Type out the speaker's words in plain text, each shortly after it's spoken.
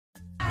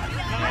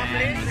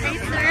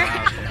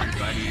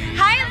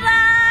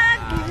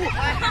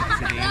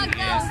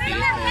is day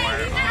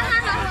 4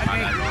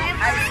 Palaro.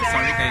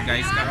 Sorry kayo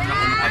guys, karoon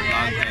ako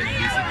naka-vlog and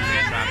busy ko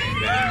sa track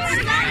events.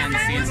 And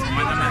since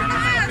kumana na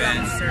naman ang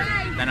events,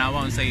 tanawa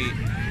sa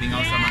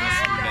lingaw sa mga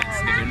students,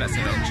 kadula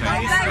sila ang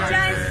Chinese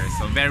Garter.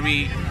 So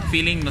very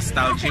feeling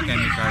nostalgic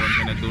kami karon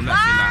kay nagdula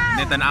sila.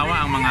 Hindi tanawa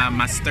ang mga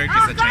master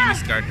kay sa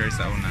Chinese Garter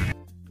sa una.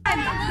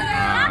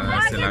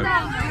 Sila.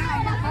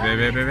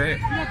 Bebe.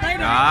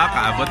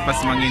 Kaabot pas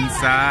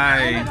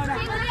manginsay.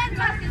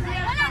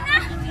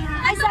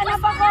 Ay, sana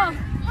pa ko.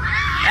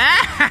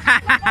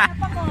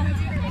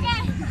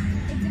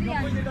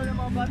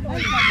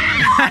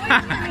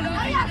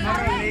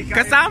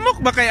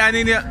 Kasamok ba kay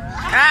ani niya?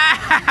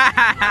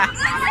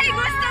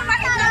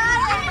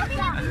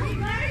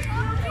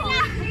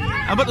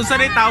 Abot unsa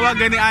ni tawag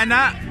gani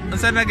ana?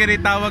 Unsa na gani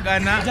tawag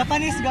ana?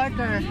 Japanese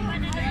Garter.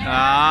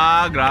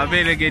 Grabe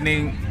na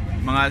gining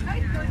mga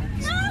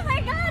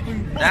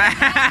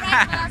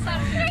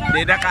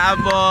di na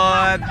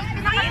kaabot.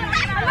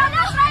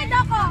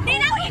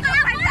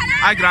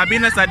 Grabe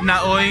na sad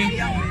na oy.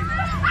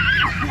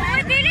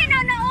 Dili na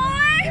na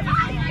oy.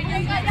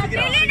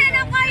 Dili na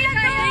na kaya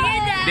to.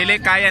 Dili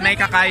kaya na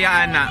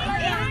ikakaya ana.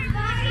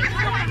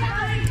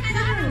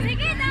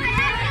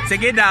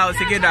 Sige daw.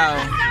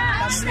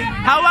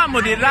 Hawa mo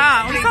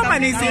dira. Unsa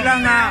man ni sila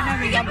nga?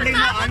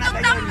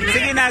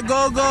 Sige na,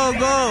 go.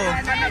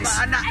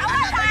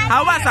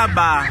 Hawa sa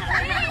ba?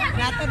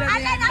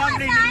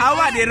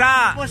 Hawa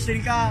dira.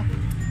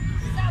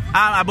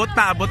 Abot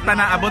na. Abot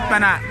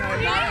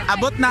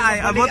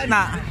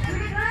na.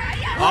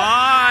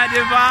 Oh,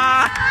 di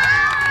ba?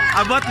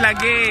 Abot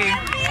lagi.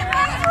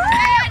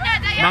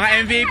 Mga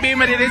MVP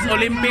madiris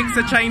Olympics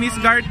sa Chinese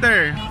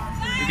Garter.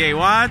 Okay,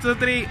 1, 2,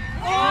 3.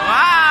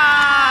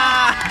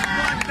 Wow!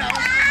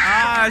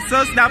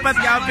 So dapat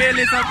gapil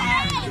sa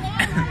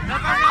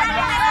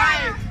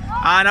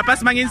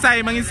napas manginsay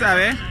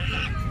eh.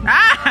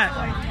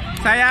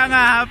 Saya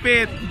nga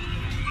hapit.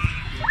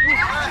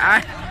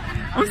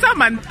 Unsa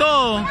man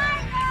to?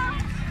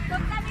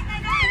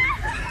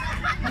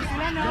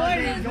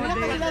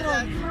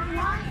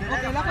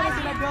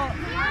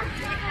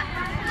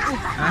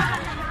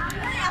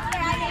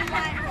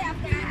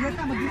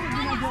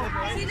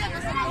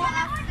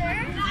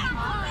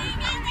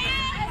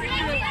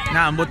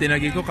 Naambot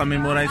tinagi ko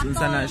ka-memorize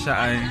unsa na siya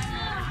ay.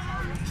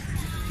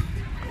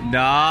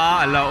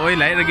 Ala oy,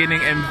 lahi lagi ning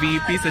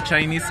MVP sa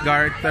Chinese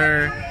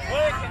Garter.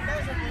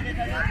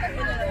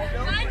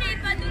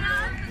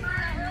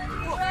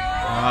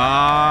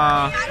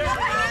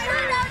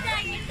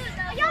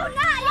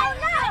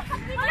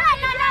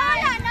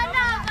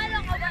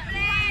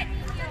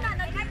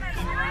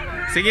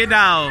 Sige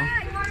daw.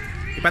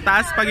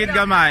 Ipataas pagid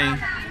gamay.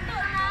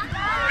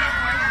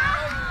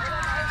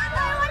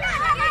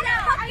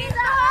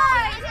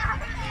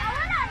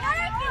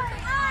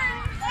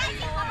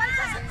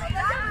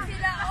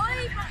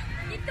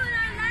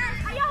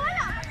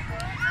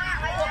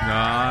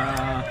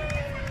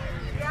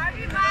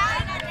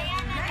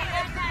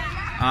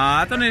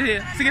 Ato na,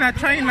 sige na,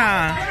 try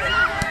na.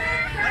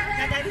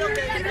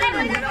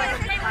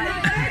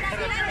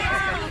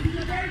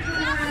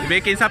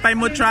 Bekin, sapay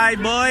mo try,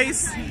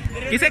 boys.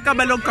 Kisay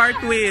kabalog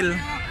cartwheel.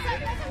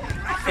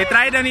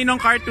 I-try na ninong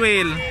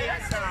cartwheel.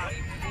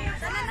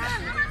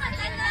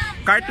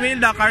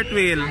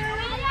 Cartwheel.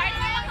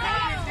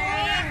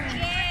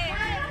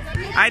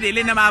 Ay,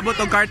 dili na maabot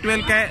og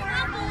cartwheel kay.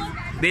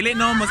 Dili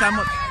no,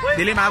 mosamot.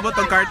 Dili maabot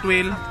og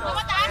cartwheel.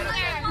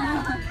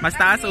 Mas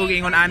taas og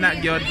ingon ana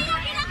gyud.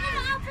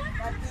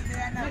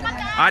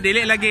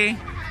 Dili lagi.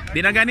 Di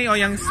na gani o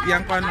yang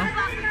ano.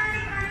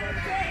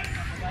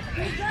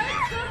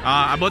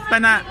 Abot pa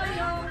na.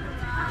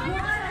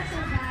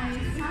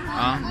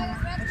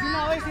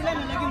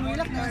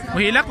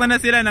 Muhilak na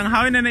sila nang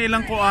hawin na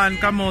ilang kuan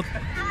kamot.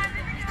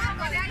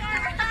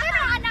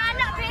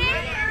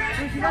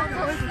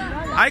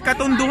 Ay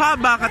katunduha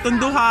ba?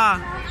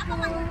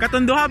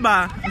 Katunduha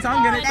ba?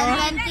 Saan ganito?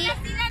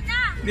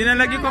 Di na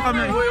lagi ko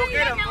kami.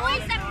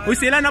 Uy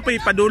sila na po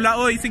ipadula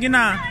oy. Sige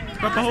na.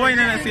 Papahuway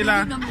na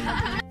sila.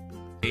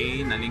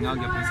 Okay, nalingaw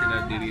gyapon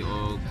sila diri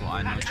og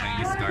kuano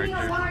Chinese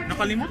Garter.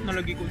 Nakalimot na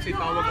lagi ko si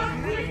tawag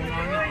anong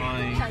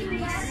ay.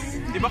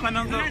 Di ba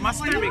kanang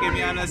master bigay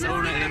mi ana sa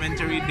una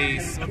elementary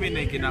days. Sabi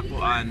na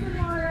kinakuan.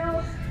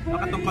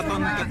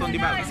 Katon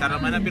di ba? Bisara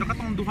man na pero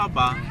katong duha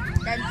ba?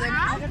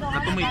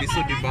 Katong may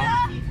lisod di ba?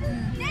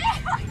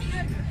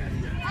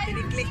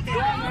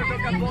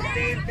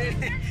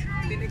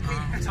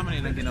 Sama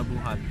nilang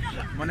ginabuhat.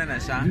 Muna na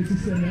siya.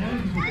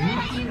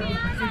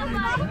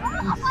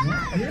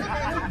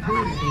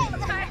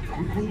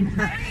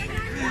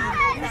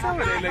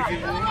 Sama nilang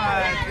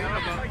ginabuhat.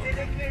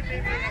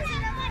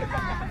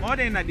 Mo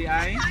din na di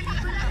ay.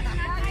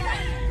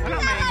 Wala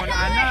may ingon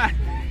ana.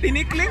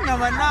 Tinikling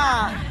naman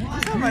na.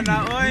 Sama na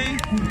oy.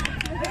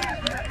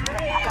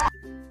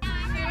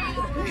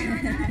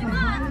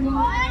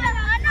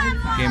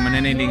 Okay,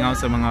 mananilingaw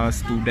sa mga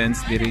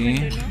students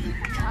diri.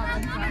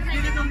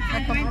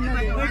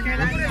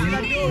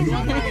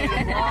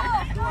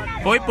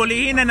 Hoy,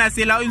 pulihin na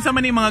sila. Unsa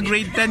man yung mga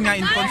grade 10 nga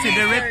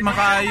inconsiderate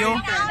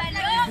makaayo.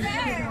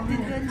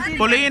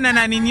 Pulihin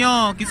na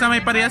ninyo. Kisa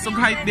may parehas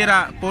og height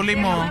dira. Puli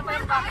mo.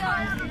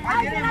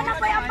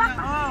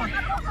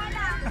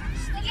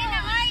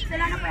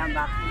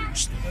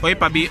 Hoy,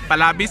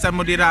 palabisan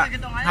mo dira.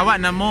 Hawa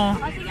na mo.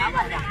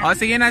 O,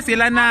 sige na,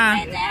 sila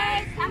na.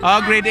 O,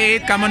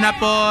 grade 8. Kamo na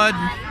pod.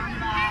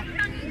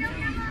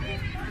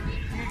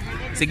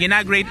 Sige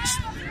na, grade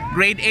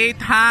 8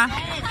 ha.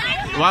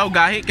 Wow,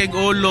 gahi kay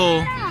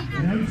ulo.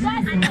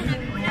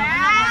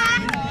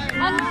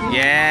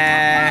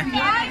 Yeah.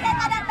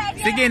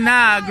 Sige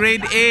na,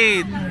 grade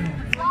 8.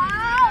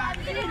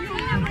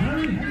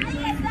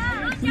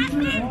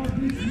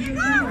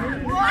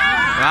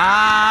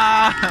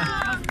 Wow.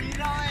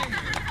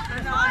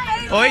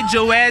 Oy,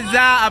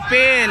 Joeza,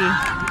 apil.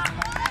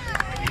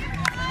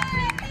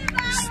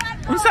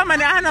 Unsa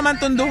man naman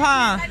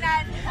tunduha.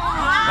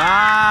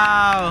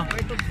 Wow.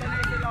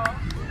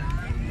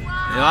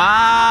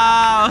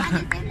 Wow.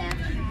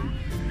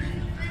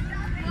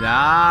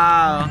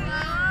 Wow.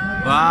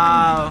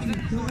 Wow.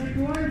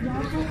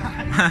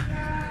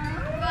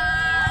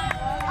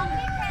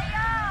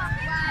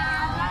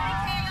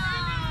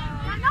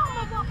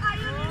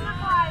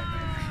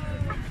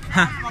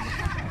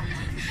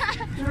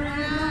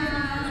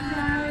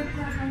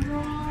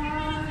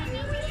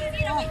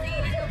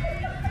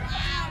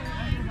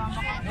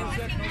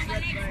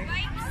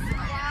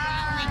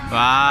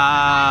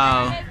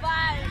 Wow.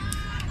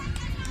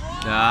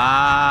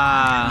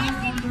 Ah.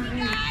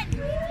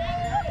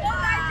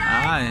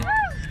 Ay,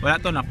 wala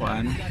to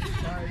nakuan.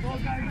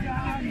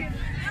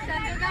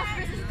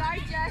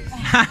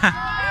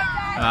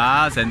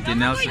 Wow,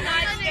 Sentinels.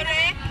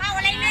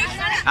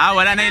 Ah,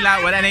 wala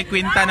na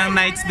kwinta ng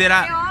Knights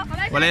dira.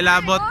 Wala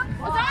labot.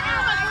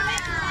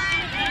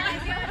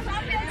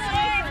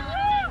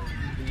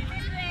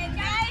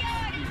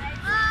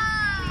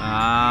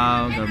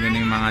 Wow, gabi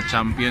ng mga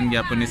champion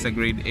gyapon ni sa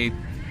grade 8.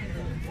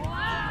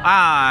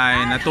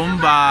 Ay,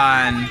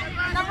 natumban.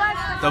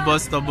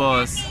 Tobos.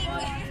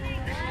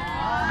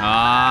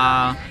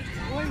 Ah.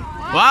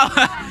 Wow,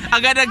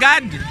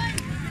 agad-agad.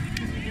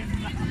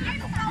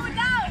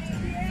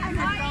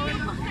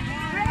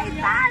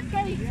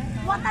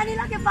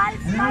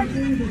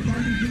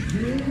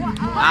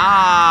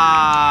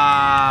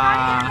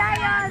 Ah.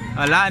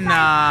 Wala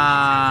na.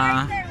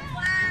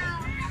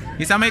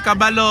 Isa may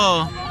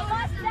kabalo.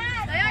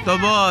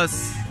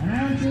 Tobos.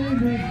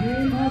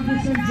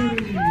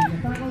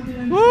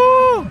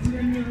 Woo!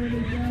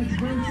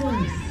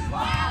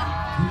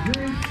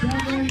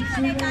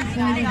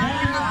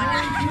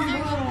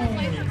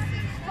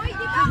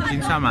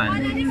 Kinsa man.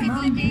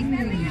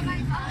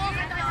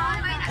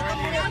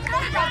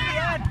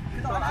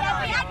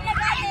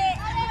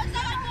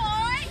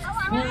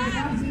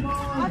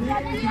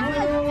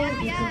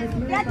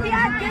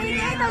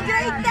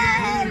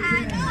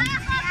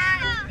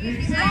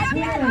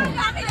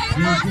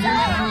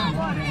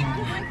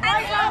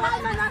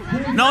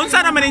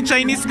 Naunsa naman yung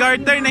Chinese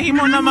Garter,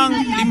 nahimo namang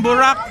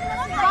limburak.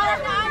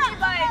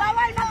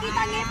 Bawal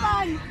makita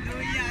ngipon.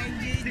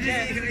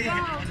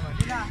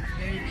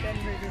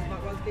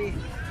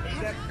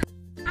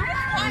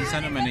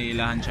 Naunsa naman yung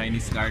ilahan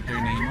Chinese Garter,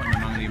 nahimo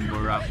namang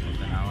limburak.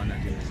 Tanawa na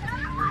din.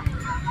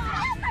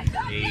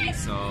 Okay,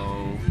 so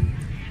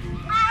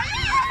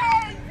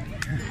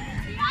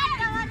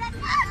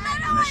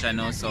ano siya,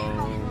 no? So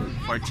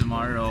for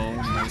tomorrow,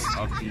 most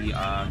of the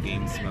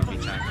games will be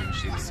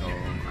championship. So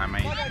I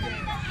might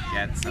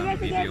get some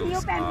videos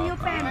of the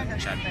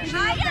championship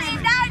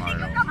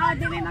tomorrow.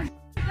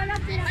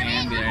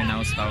 And we are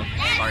now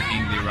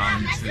starting the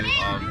round 2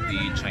 of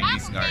the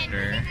Chinese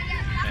Garter.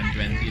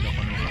 10-20 do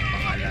ko nung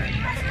pangalan.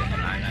 So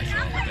nalana. So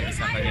ito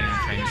isa pa rin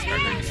ang Chinese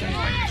Garter. Gusto mo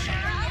kayo siya.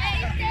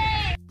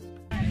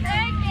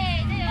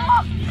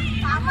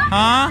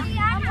 Ha?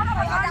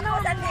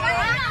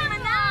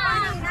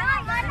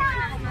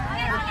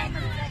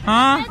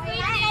 Ha?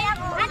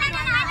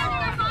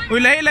 Uy,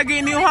 lahi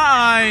lagi niyo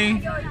ha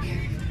ay.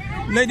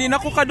 Lahi din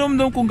ako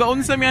kadumdum kung gaon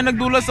sa miya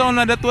nagdulas ako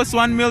na that was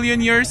 1 million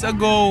years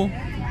ago.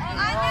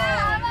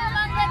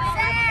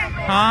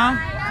 Ha?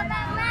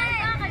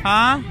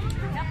 Ha?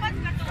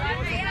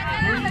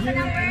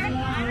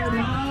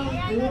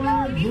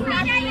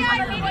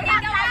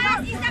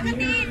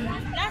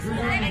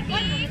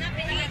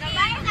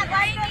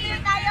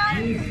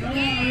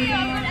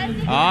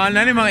 Ah,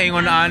 nani mga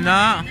ingon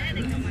ana.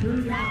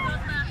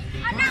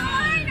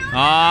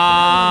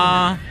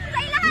 Ah.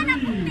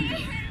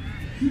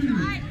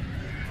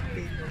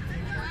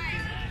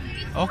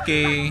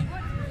 Okay.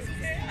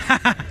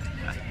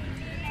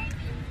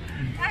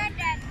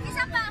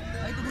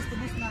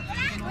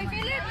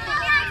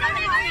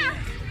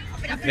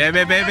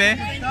 Bebe.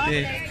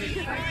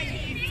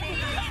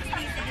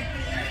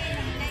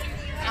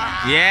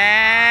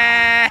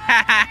 Yeah!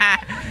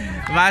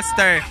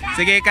 Master.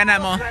 Sige ka na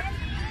mo.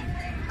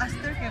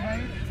 Master ka ba?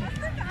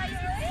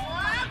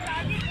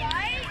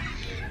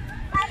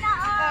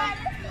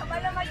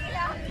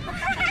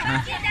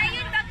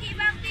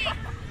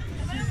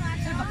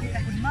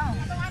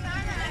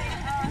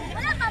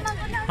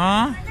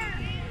 Ha?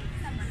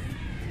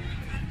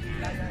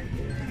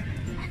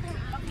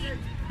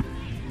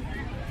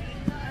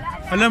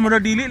 Alam mo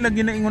na dili lagi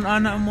na ingon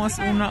ana mo as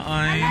una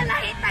ay.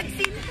 Lahitag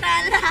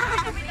sentral.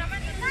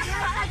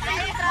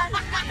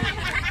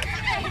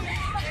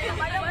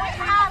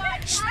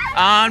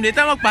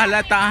 Dito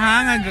magpahalata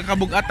ha nga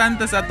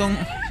kabugatan ta sa atong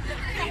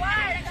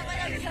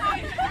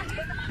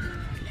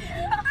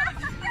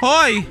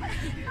Hoy.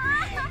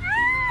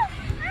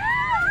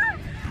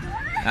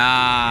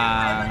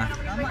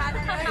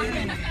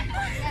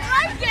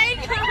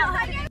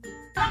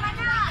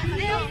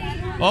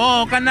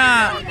 Oh,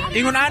 kana.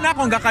 Ingon ana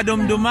kung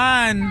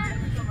gakadumduman.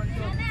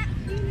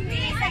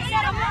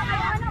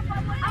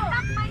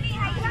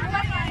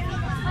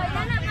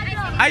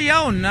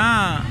 Ayaw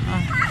na.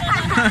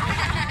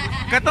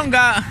 Katong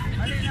ga.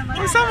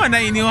 Unsa man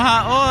na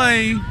iniuha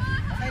oy.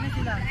 Patay na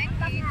sila.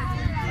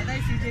 Patay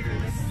si CJ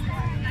Phillips.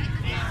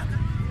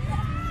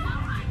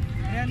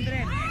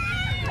 300. 300.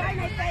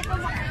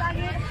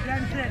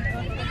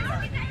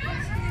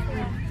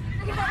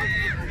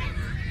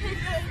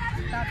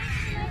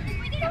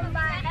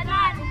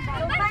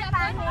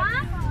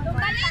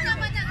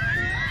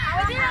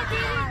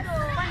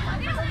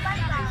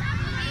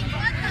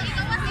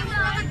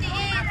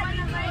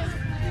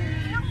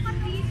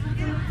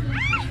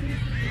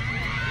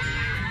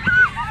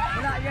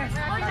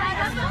 Yeah.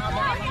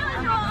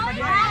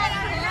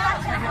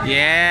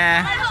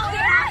 Yeah.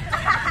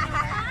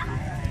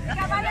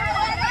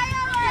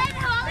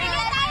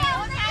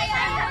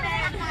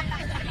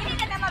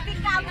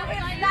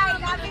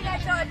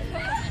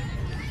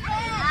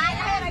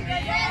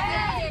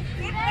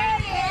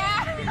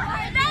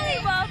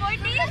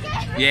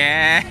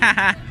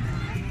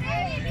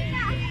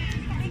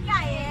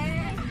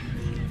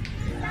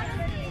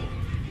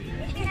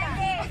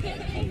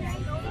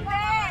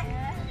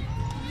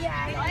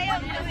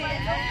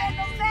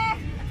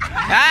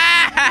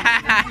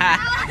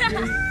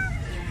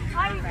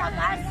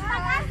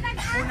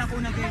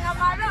 Una guys.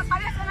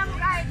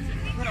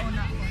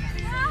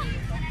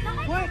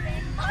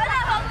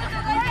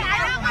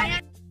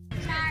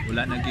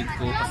 Wala na gid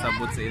ko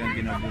pasabot sa ilang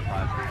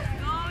ginabuhat.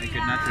 I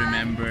could not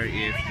remember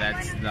if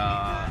that's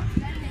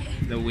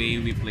the way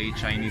we played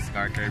Chinese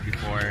Garter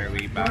before,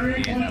 way back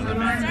in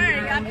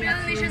elementary.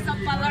 Apparently siya sa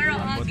Palaro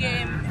ang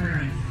game.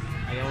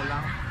 Ayaw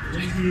lang.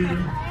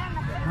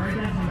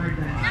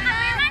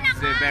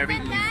 It's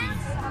very easy.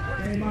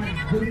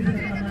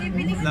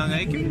 Lang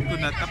ay kim ko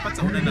na tapat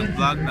sa una ng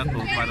vlog na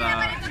ko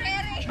para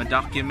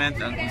ma-document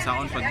ang kung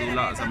saan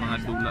pagdula sa mga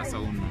dula sa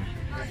una.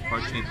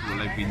 Fortunately,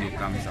 wala video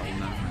cam sa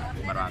una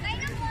marami.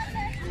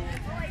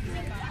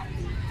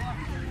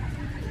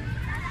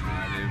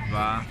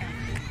 Diba?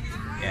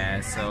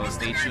 Yeah, so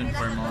stay tuned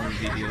for more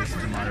videos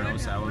tomorrow.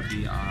 So I will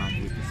be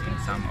witnessing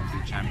some of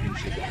the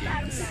championship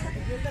games,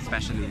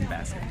 especially in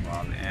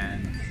basketball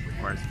and of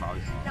course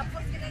volleyball.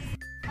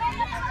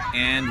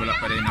 And wala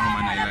pa rin ako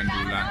manailan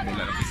dula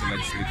na sila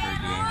sleeper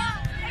game.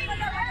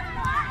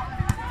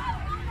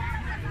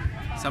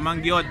 Sa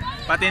mangyod,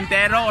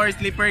 patintero or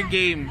sleeper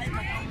game?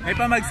 May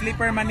pa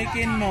mag-sleeper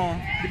manikin mo.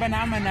 Di ba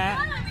naman na?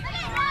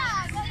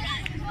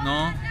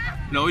 No?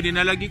 Loy, din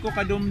na lagi ko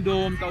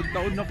kadumdum.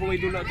 Taod-taod na ko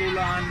ay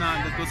dula-dulaan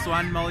na. That was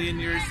 1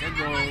 million years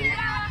ago.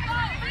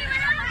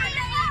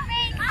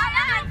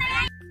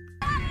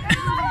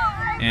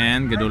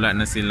 And gadula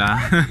na sila.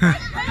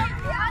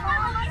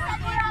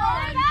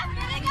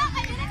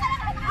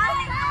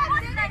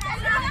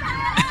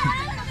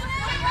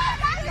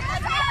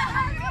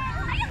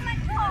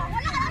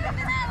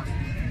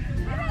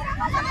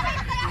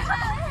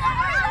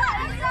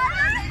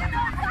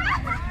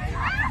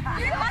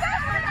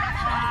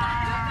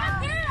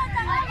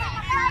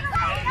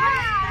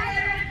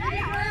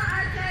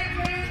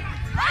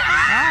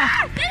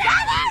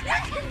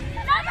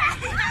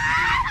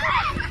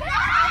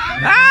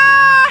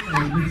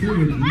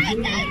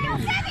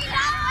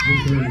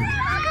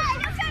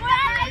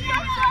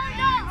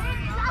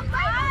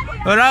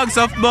 Orag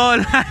softball.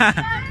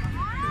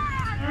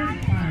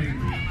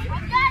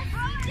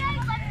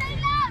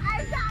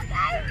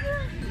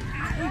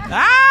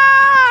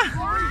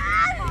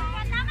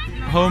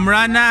 Home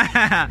run na.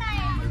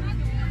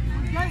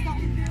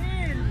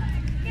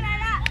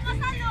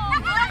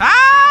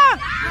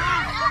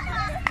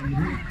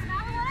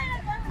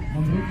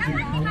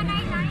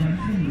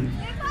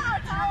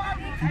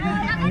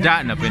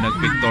 Diyan na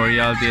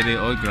pinag-pictorial dire.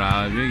 Oh,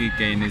 grabe,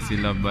 gikay ni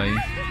sila bay.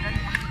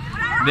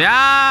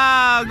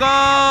 Yeah, go!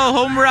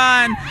 Home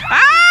run!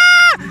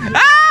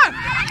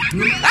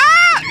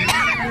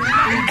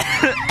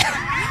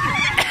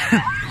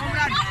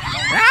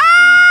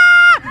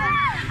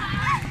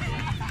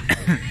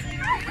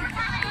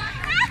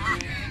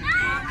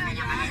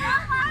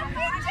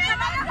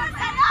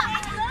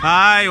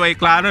 Ay, way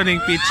klaro ning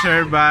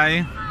pitcher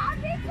bay.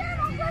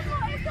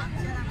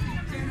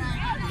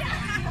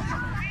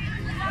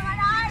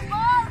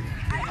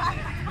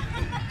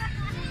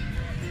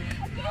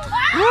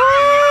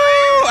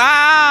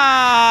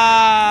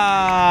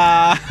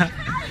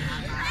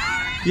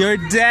 You're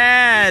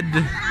dead.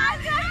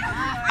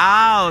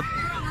 Out.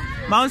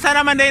 Maunsa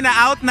naman day na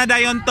out na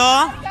dayon to?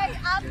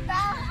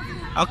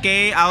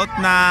 Okay, out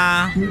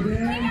na.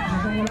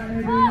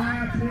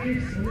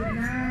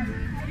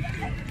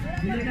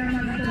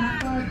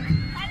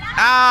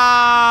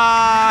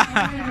 Ah!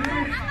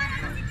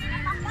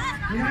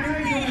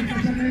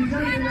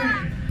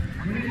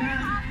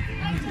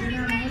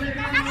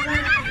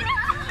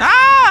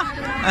 Ah!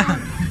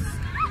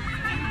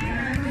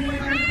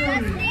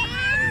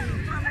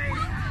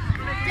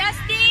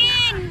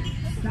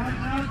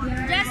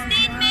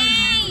 Justin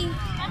May!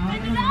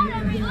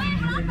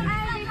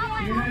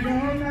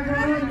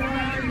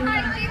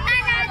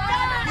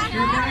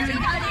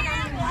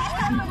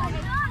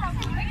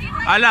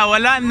 Ala,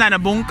 wala na,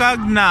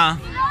 nabungkag na.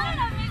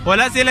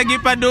 Wala sila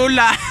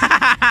gipadula.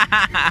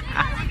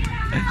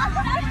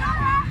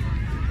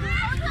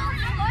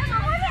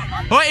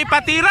 Hoy,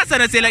 ipatira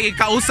sana sila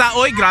ikausa.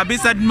 Oy, grabe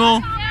sad mo.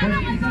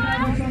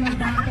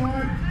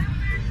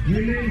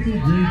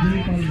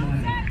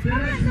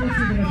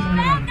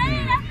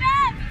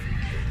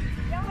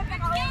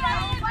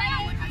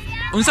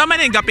 Unsa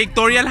man yung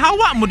pictorial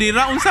hawa mo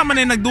dira, unsa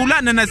man yung nagdula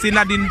na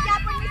sila din.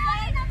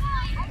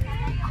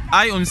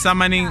 Ay, unsa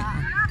man yung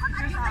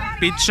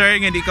picture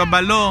nga di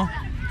kabalo.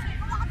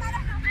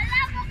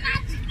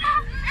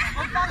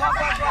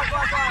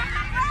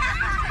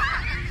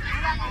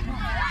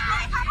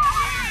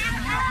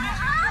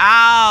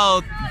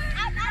 Out.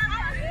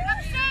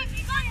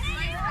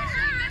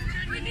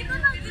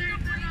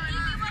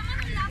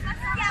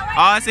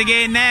 Oh,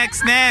 sige,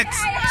 next.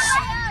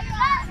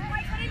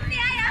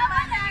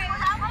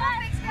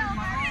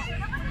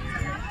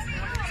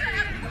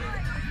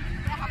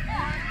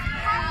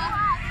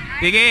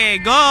 Sige,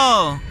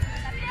 go.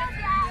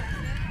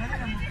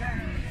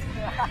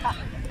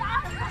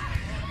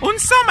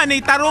 Unsa man ni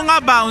taro nga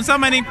ba? Unsa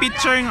man ning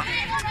picture nga?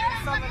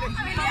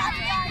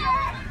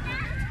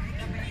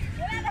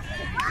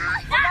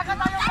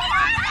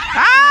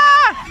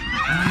 Ah!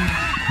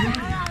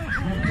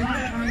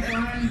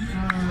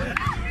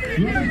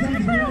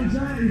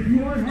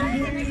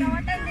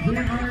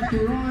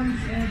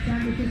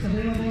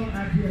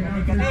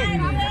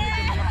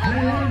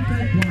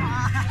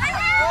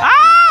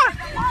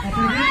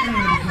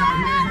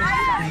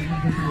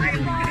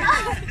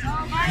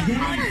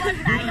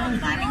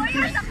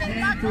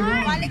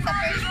 Balik sa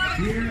first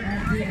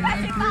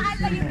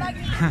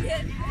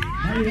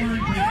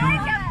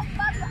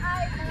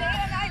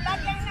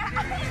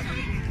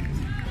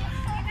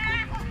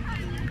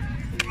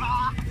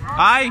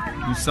Ay,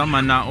 unsa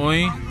man na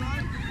oy.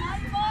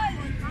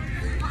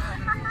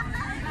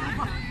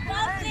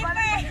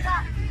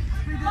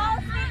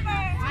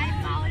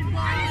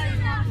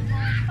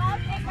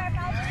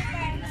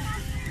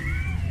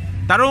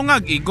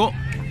 Tarungag igo.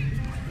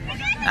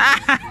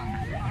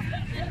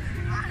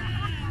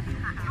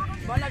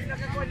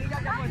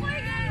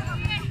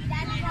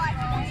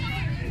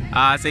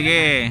 Ah,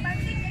 sige.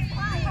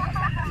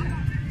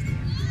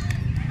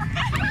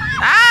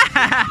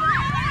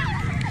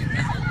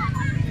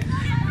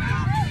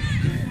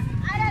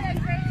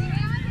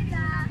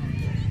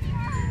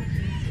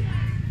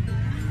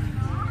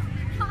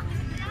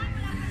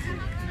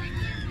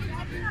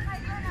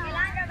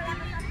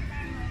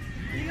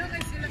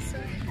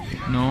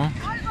 No.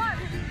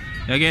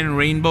 Again,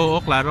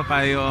 rainbow, oh, klaro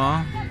kayo, oh.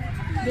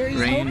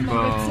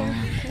 Rainbow.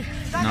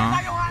 No.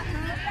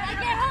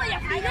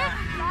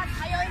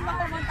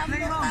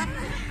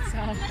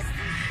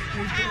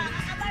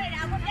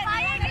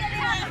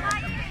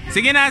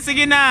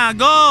 Sige na,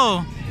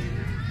 go.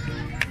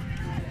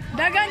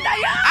 Dagan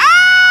tayo.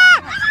 Ah!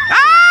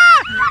 Ah!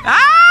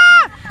 Ah!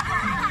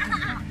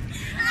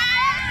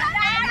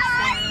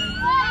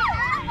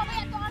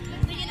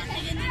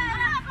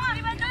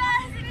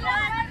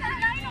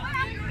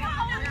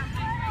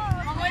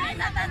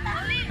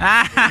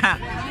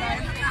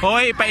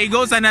 Hoy,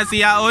 paigo sana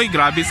siya. Oy,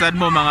 grabe sad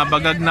mo mga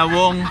bagag na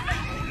wong.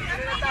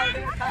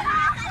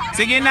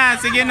 Sige na.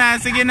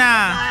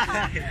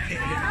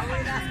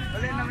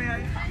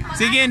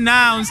 Sige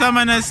na, unsa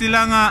man na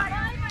sila nga.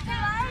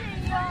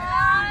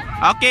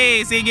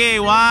 Okay, sige,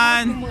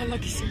 1.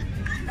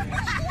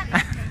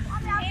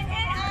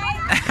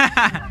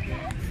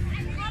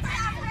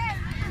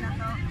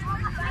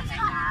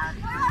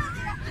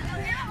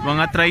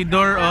 Mga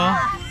traidor, oh.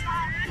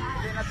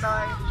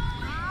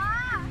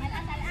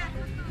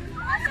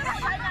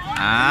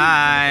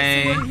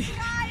 Ay.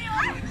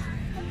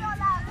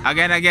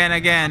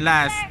 Again,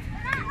 last.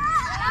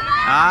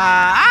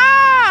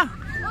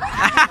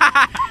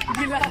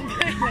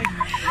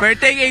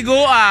 Perting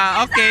igo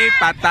okay,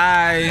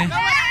 patay.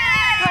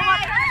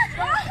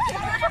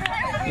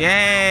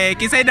 Yay,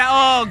 kisay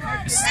daog.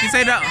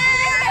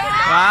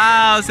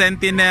 Wow,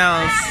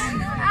 sentinels.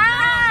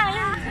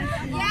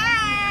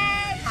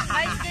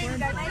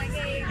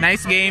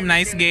 Nice game.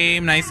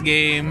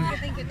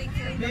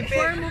 Thank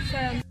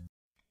you.